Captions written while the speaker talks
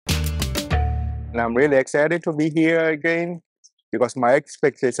And I'm really excited to be here again because my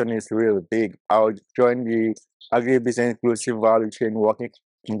expectation is really big. I'll join the agribusiness inclusive value chain working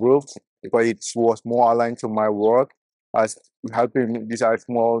group because it was more aligned to my work as helping these are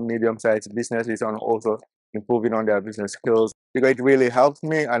small, medium-sized businesses and also improving on their business skills. Because it really helped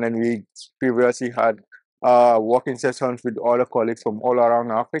me. And then we previously had working sessions with other colleagues from all around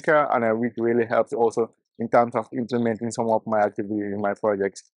Africa, and it really helped also in terms of implementing some of my activities in my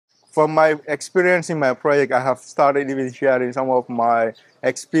projects. From my experience in my project, I have started even sharing some of my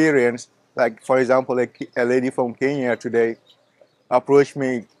experience. Like, for example, a lady from Kenya today approached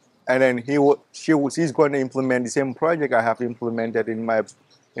me, and then she's going to implement the same project I have implemented in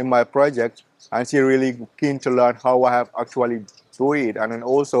my project, and she's really keen to learn how I have actually do it, and then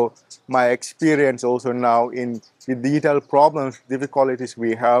also my experience also now in the digital problems, difficulties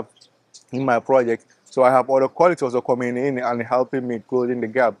we have in my project. So I have other colleagues also coming in and helping me closing the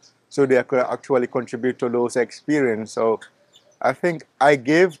gap, so they could actually contribute to those experience. So I think I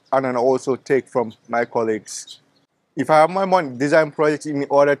give and then also take from my colleagues. If I have my money, design projects in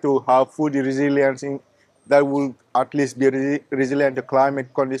order to have food resilience that will at least be resilient to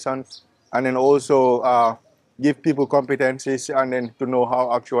climate conditions, and then also give people competencies and then to know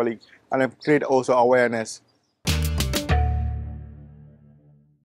how actually and then create also awareness